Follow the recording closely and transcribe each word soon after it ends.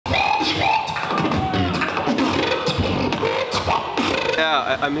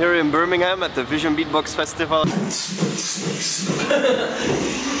Yeah, I'm here in Birmingham at the Vision Beatbox Festival.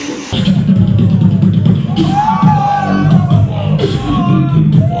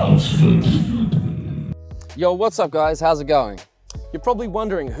 Yo, what's up guys? How's it going? You're probably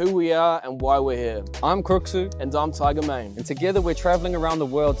wondering who we are and why we're here. I'm Crooksu. And I'm Tiger Main. And together we're traveling around the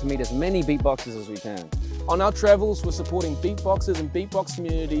world to meet as many beatboxers as we can. On our travels, we're supporting beatboxers and beatbox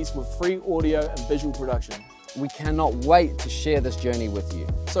communities with free audio and visual production. We cannot wait to share this journey with you.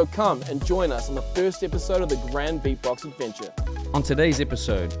 So come and join us on the first episode of the Grand Beatbox Adventure. On today's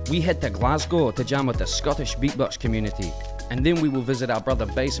episode, we head to Glasgow to jam with the Scottish beatbox community. And then we will visit our brother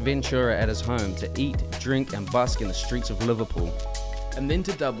Bass Ventura at his home to eat, drink and busk in the streets of Liverpool. And then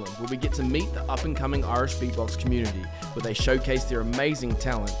to Dublin, where we get to meet the up-and-coming Irish beatbox community, where they showcase their amazing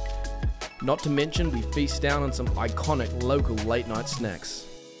talent. Not to mention, we feast down on some iconic local late-night snacks.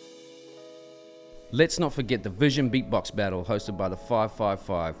 Let's not forget the Vision Beatbox Battle hosted by the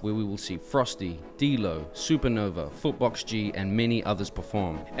 555, where we will see Frosty, Dlow, Supernova, FootboxG and many others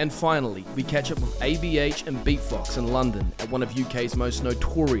perform. And finally, we catch up with ABH and Beatfox in London at one of UK's most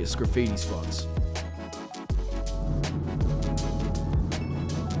notorious graffiti spots.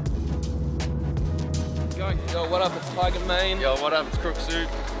 Yo, what up? It's Tiger Main. Yo, what up? It's Crooksu.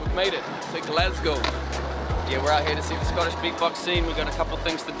 We've made it to Glasgow. Yeah, we're out here to see the Scottish beatbox scene. We've got a couple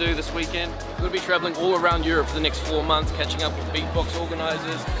things to do this weekend. We're going to be traveling all around Europe for the next 4 months, catching up with beatbox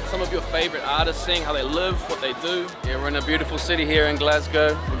organizers, some of your favorite artists, seeing how they live, what they do. Yeah, we're in a beautiful city here in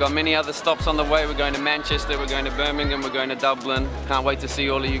Glasgow. We've got many other stops on the way. We're going to Manchester, we're going to Birmingham, we're going to Dublin. Can't wait to see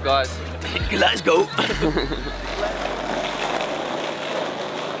all of you guys. Glasgow!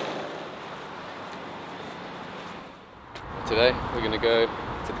 Today, we're going to go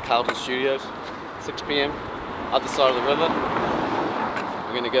to the Carlton Studios, 6 PM, other side of the river.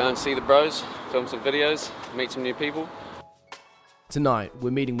 We're going to go and see the bros, film some videos, meet some new people. Tonight,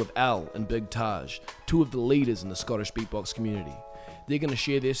 we're meeting with Al and Big Taj, two of the leaders in the Scottish beatbox community. They're going to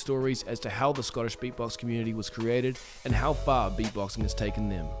share their stories as to how the Scottish beatbox community was created and how far beatboxing has taken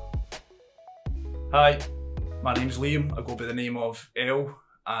them. Hi, my name's Liam. I go by the name of L,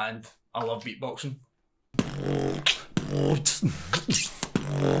 and I love beatboxing.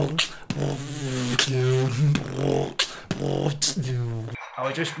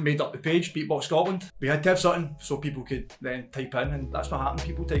 I just made up the page, Beatbox Scotland. We had to have something so people could then type in, and that's what happened.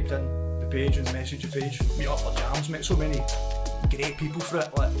 People typed in the page and message the page. Meet up for jams, met so many great people for it.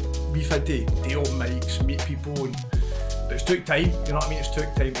 Like, we've had to do open mics, meet people, and but it's took time, you know what I mean? It's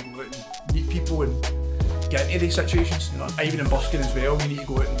took time to go out and meet people and get into these situations, you know, even in busking as well, you need to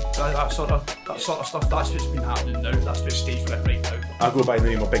go out and that sort of stuff, that's what's been happening now, that's the stage for it right now. I go by the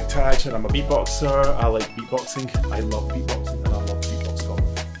name of Big Taj and I'm a beatboxer. I like beatboxing, I love beatboxing, and I love Beatbox Scotland.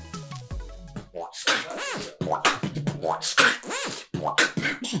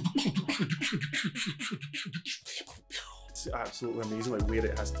 It's absolutely amazing like where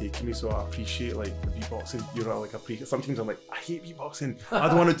it has taken me, so I appreciate like the beatboxing. You know, like sometimes I'm like, I hate beatboxing, I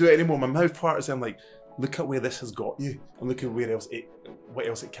don't want to do it anymore. My mouth part is, I'm like, look at where this has got you, and look at what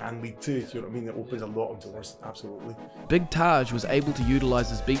else it can lead to. You know what I mean? It opens a lot of doors, absolutely. Big Taj was able to utilise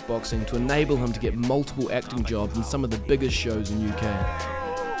his beatboxing to enable him to get multiple acting jobs in some of the biggest shows in UK.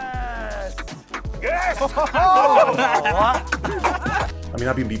 Yes! I mean,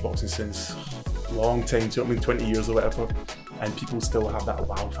 I've been beatboxing since a long time, do you know what I mean, 20 years or whatever, and people still have that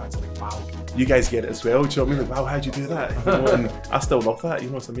wow factor, like, wow, you guys get it as well, do you know what I mean? Like, wow, how'd you do that? You know, and I still love that, you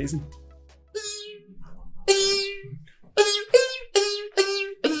know, it's amazing.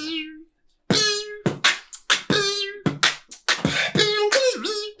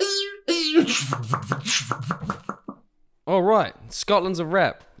 Alright, Scotland's a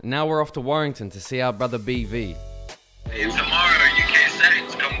wrap. Now we're off to Warrington to see our brother BV. Hey, tomorrow, UK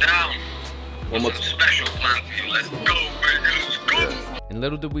settings, come down. What's some special plan for you? Let's go, baby, let's go! And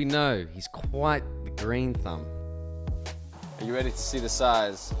little did we know, he's quite the green thumb. Are you ready to see the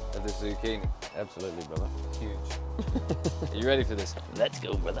size of this zucchini? Absolutely, brother. Huge. Are you ready for this? Let's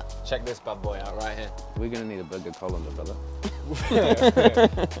go, brother. Check this bad boy out right here. We're gonna need a bigger colander, brother.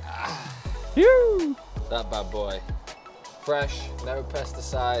 Phew! That bad boy. Fresh, no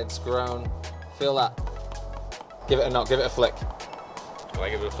pesticides, grown. Feel that. Give it a knock, give it a flick. Can I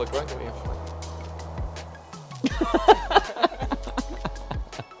give it a flick, right? Give me a flick.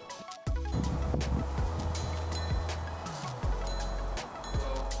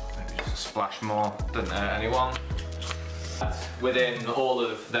 Maybe just a splash more, doesn't hurt anyone. Within all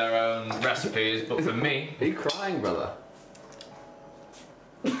of their own recipes, but for me... Are you crying, brother?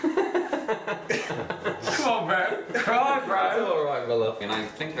 Come on, bro. Cry, bro. It's alright, brother. And I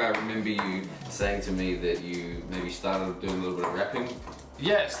think I remember you saying to me that you maybe started doing a little bit of rapping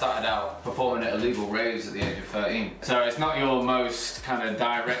Yeah, started out performing at illegal raves at the age of 13. So it's not your most kind of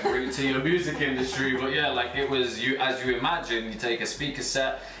direct route to your music industry, but yeah, like it was, as you imagine, you take a speaker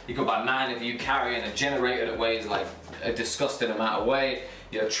set, you got about 9 of you carrying a generator that weighs like a disgusting amount of weight,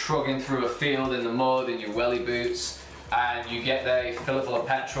 you're trugging through a field in the mud in your welly boots, and you get there, you fill it full of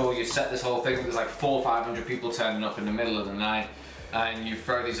petrol, you set this whole thing, there's like 400 or 500 people turning up in the middle of the night, and you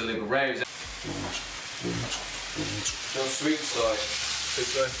throw these illegal raves. No sweet side.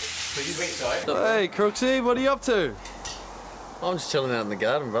 Please wait, side. Hey, Crooksy, what are you up to? I'm just chilling out in the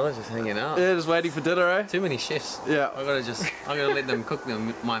garden, brother, just hanging out. Yeah, just waiting for dinner, eh? Too many chefs. Yeah. I gotta let them cook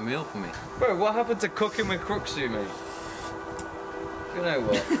my meal for me. Bro, what happened to cooking with Crooksy, mate? You know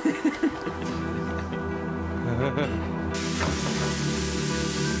what?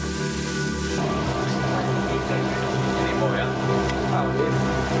 Any more, yeah?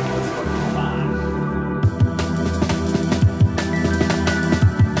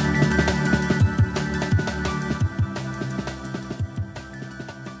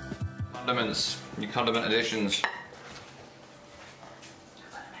 Condiments, your condiment additions.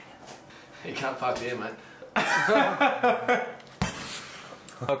 You can't park there, mate.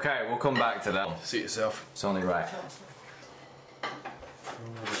 Okay, we'll come back to that. See yourself. It's only right.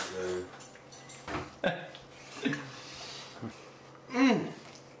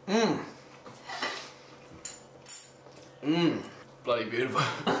 Bloody beautiful.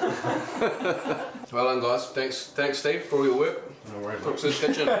 Well done, guys. Thanks, Steve, for all your work. No worries. Crooksu's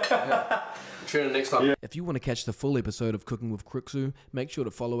Kitchen. Yeah. Tune in next time. Yeah. If you want to catch the full episode of Cooking with Crooksu, make sure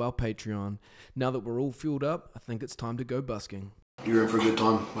to follow our Patreon. Now that we're all fueled up, I think it's time to go busking. You're in for a good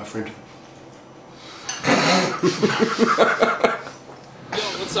time, my friend.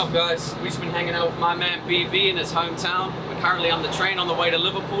 What's up, guys? We've been hanging out with my man BV in his hometown. We're currently on the train on the way to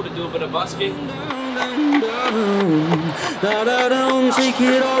Liverpool to do a bit of busking. Take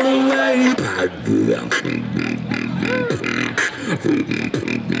it all away.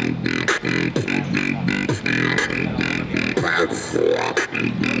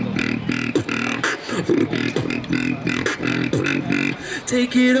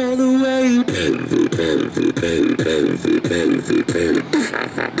 Take it all away.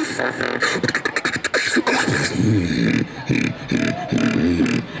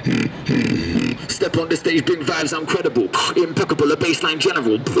 Step on the stage, bring vibes, I'm credible. Impeccable, a baseline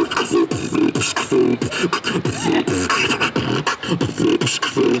general.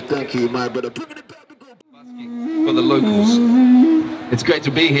 Thank you, my brother. For the locals. It's great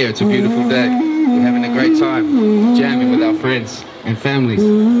to be here. It's a beautiful day. We're having a great time, jamming with our friends and families.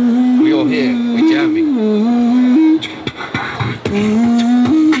 We all here, we're jamming.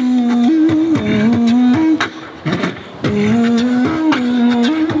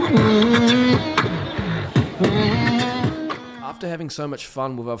 After having so much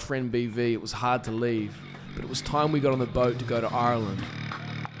fun with our friend BV, it was hard to leave, but it was time we got on the boat to go to Ireland.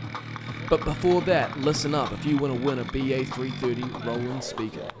 But before that, listen up if you want to win a BA330 Roland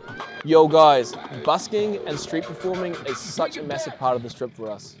speaker. Yo guys, busking and street performing is such a massive part of this trip for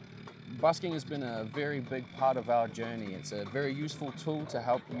us. Busking has been a very big part of our journey. It's a very useful tool to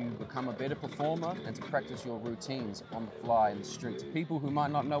help you become a better performer and to practice your routines on the fly in the street to people who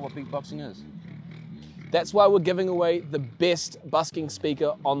might not know what beatboxing is. That's why we're giving away the best busking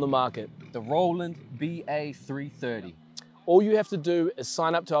speaker on the market. The Roland BA330. All you have to do is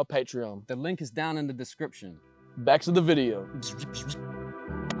sign up to our Patreon. The link is down in the description. Back to the video.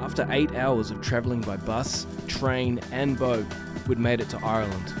 After 8 hours of travelling by bus, train and boat, we'd made it to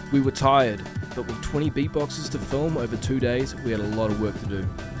Ireland. We were tired, but with 20 beatboxes to film over 2 days, we had a lot of work to do.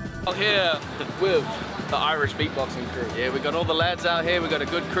 I'm here with the Irish beatboxing crew. Yeah, we got all the lads out here. We got a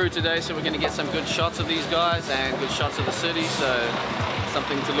good crew today, so we're going to get some good shots of these guys and good shots of the city, so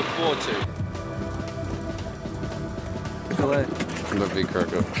something to look forward to. Love you,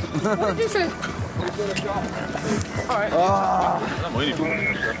 Kirko. What did you say? Alright.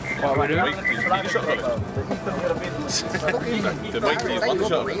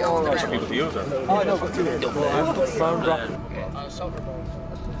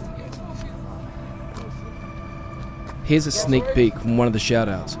 Here's a sneak peek from one of the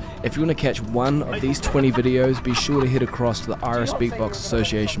shoutouts. If you want to catch one of these 20 videos, be sure to head across to the Irish Beatbox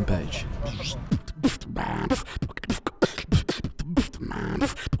Association page.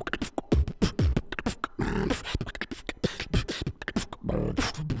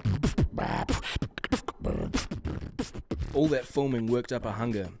 All that filming worked up a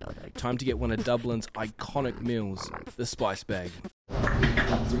hunger. Time to get one of Dublin's iconic meals, the spice bag. We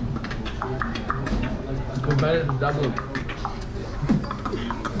made it to Dublin.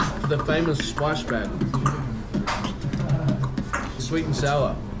 The famous spice bag. sweet and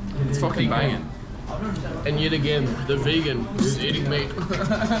sour. It's fucking banging. And yet again, the vegan is eating meat.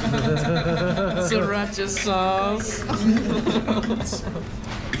 Sriracha sauce.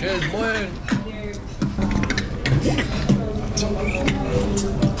 Cheers, boy.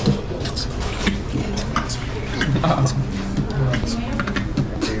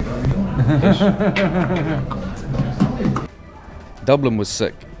 Dublin was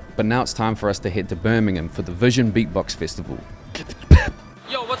sick, but now it's time for us to head to Birmingham for the Vision Beatbox Festival.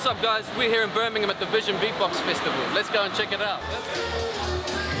 Yo, what's up guys? We're here in Birmingham at the Vision Beatbox Festival. Let's go and check it out.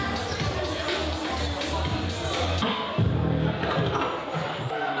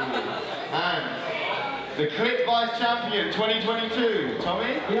 And the Click Vice Champion 2022,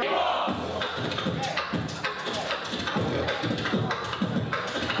 Tommy?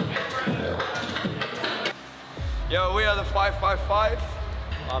 Yo, we are the 555.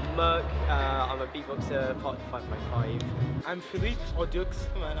 I'm Merck, I'm a beatboxer, part of 555. I'm Philippe Audux,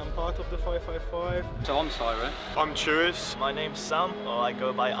 and I'm part of the 555. So I'm Siren. I'm Chewis. My name's Sam, or I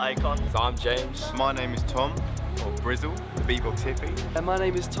go by Icon. So I'm James. My name is Tom, or Brizzle, the beatbox hippie. And my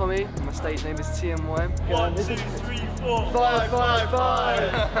name is Tommy, and my stage name is TMY. 1, 2, 3, 4,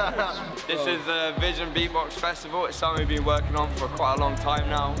 555. This is the Vision Beatbox Festival. It's something we've been working on for quite a long time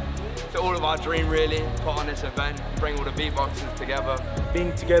now. It's all of our dream really, put on this event, bring all the beatboxers together.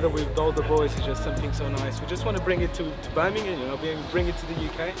 Being together with all the boys is just something so nice. We just want to bring it to Birmingham, you know, bring it to the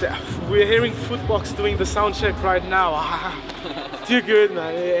UK. We're hearing Footbox doing the sound check right now. Too good,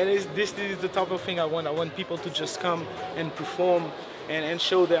 man. And this is the type of thing I want. I want people to just come and perform and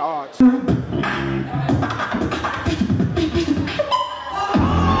show their art.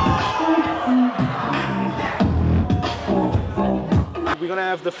 We're gonna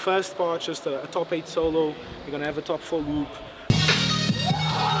have the first part, just a top 8 solo. We're gonna have a top 4 loop.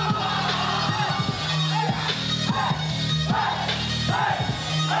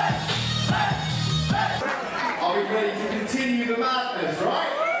 Are we ready to continue the madness,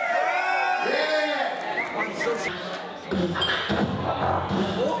 right? Yeah!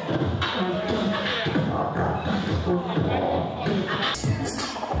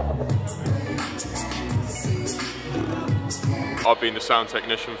 I've been the sound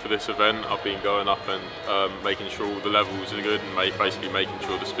technician for this event. I've been going up and making sure all the levels are good and basically making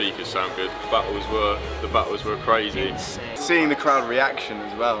sure the speakers sound good. The battles were crazy. Insane. Seeing the crowd reaction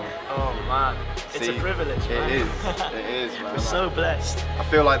as well. Oh man, it's a privilege, man. It is, man. We're so blessed. I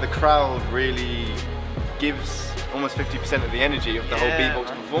feel like the crowd really gives almost 50% of the energy of the whole beatbox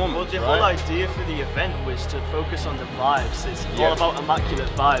performance. Well, the whole idea for the event was to focus on the vibes. It's all about immaculate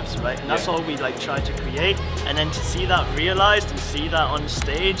vibes, right? And that's all we like try to create. And then to see that realized and see that on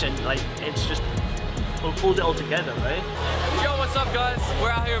stage, and like it's just we pulled it all together, right? Yo, what's up guys? We're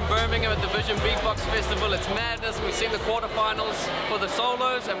out here in Birmingham at the Vision Beatbox Festival. It's madness. We've seen the quarterfinals for the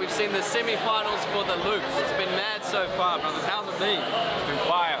solos and we've seen the semi-finals for the loops. It's been mad so far, brothers. How's it been? It's been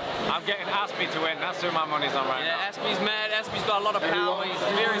fire. I'm getting Aspie to win. That's who my money's on right now. Yeah, Aspie's mad. Aspie's got a lot of power. He's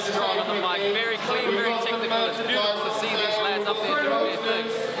very strong on the mic, very clean, very technical. It's beautiful to see these lads up there doing their thing.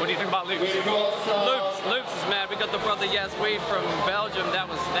 What do you think about loops? Loops is mad. We got the brother Yazweed from Belgium. That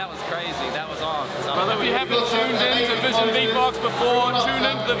was crazy. That was on. So Brother, if you haven't tuned in to Vision Beatbox before, tune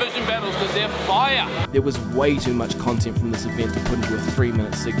into the Vision Battles because they're fire. There was way too much content from this event to put into a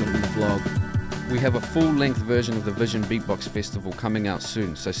 3-minute segment in the vlog. We have a full-length version of the Vision Beatbox Festival coming out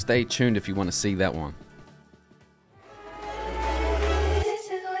soon, so stay tuned if you want to see that one. This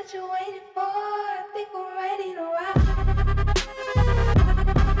is what you're waiting for. I think we're ready to rock.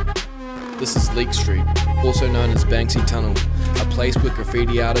 This is Leek Street, also known as Banksy Tunnel, a place where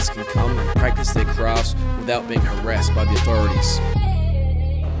graffiti artists can come and practice their crafts without being harassed by the authorities.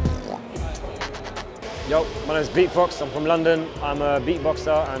 Yo, my name is Beatbox, I'm from London. I'm a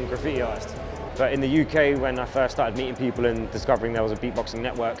beatboxer and graffiti artist. But in the UK, when I first started meeting people and discovering there was a beatboxing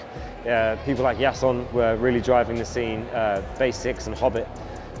network, people like Yason were really driving the scene, Bass 6 and Hobbit.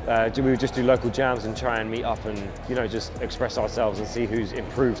 We would just do local jams and try and meet up and, you know, just express ourselves and see who's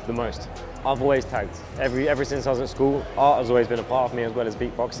improved the most. I've always tagged. Ever since I was at school, art has always been a part of me as well as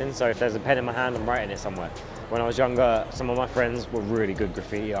beatboxing, so if there's a pen in my hand, I'm writing it somewhere. When I was younger, some of my friends were really good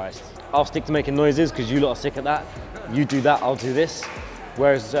graffiti artists. I'll stick to making noises because you lot are sick at that. You do that, I'll do this.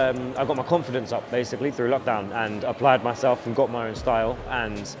 Whereas I got my confidence up basically through lockdown and applied myself and got my own style,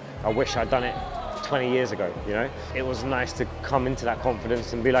 and I wish I'd done it 20 years ago, you know? It was nice to come into that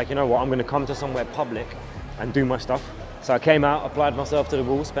confidence and be like, you know what, I'm gonna come to somewhere public and do my stuff. So I came out, applied myself to the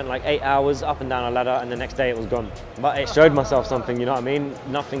wall, spent like 8 hours up and down a ladder, and the next day it was gone. But it showed myself something, you know what I mean?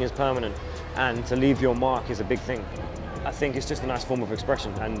 Nothing is permanent, and to leave your mark is a big thing. I think it's just a nice form of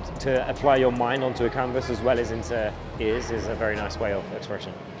expression, and to apply your mind onto a canvas as well as into ears is a very nice way of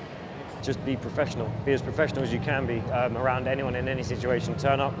expression. Just be professional. Be as professional as you can be around anyone in any situation.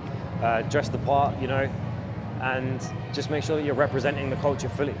 Turn up, dress the part, you know, and just make sure that you're representing the culture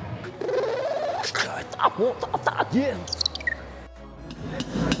fully. Yeah.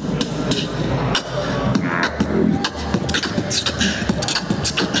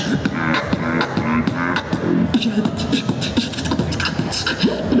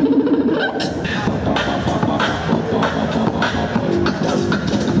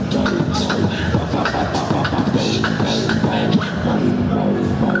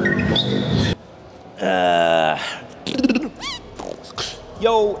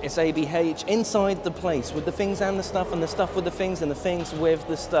 Yo, it's ABH inside the place with the things and the stuff with the things and the things with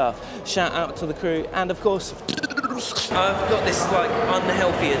the stuff. Shout out to the crew, and of course, I've got this like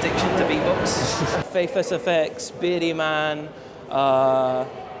unhealthy addiction to beatbox. Faith SFX, Beardy Man,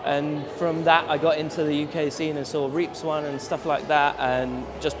 and from that I got into the UK scene and saw Reaps one and stuff like that, and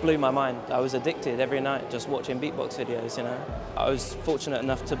just blew my mind. I was addicted every night just watching beatbox videos, you know. I was fortunate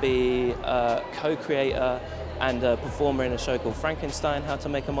enough to be a co-creator and a performer in a show called Frankenstein, How to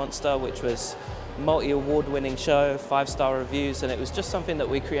Make a Monster, which was a multi-award winning show, 5-star reviews, and it was just something that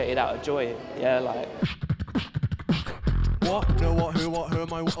we created out of joy. Yeah, like. What? No, what, who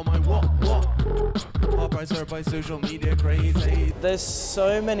am I, what am I, what? Hard price, everybody, social media crazy. There's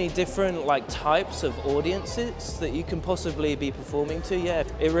so many different like types of audiences that you can possibly be performing to, yeah.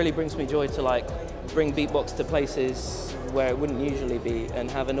 It really brings me joy to like bring beatbox to places where it wouldn't usually be and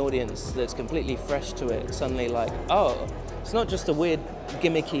have an audience that's completely fresh to it, suddenly like, oh, it's not just a weird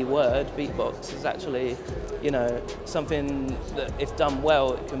gimmicky word, beatbox. It's actually, you know, something that if done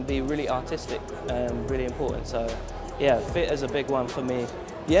well, it can be really artistic and really important. So yeah, fit is a big one for me.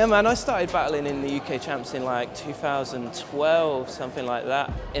 Yeah, man, I started battling in the UK Champs in like 2012, something like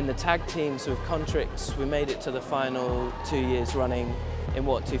that. In the tag teams with Contrix, we made it to the final 2 years running in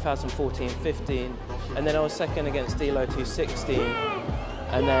what, 2014-15. And then I was second against Dlow 2016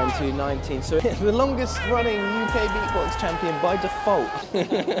 and then 2019. So the longest running UK beatbox champion by default.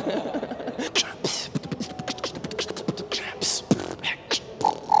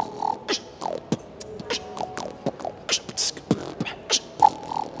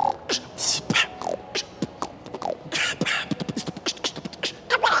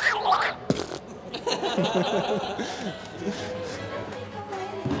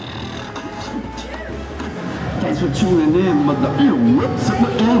 Thanks for tuning in, mother.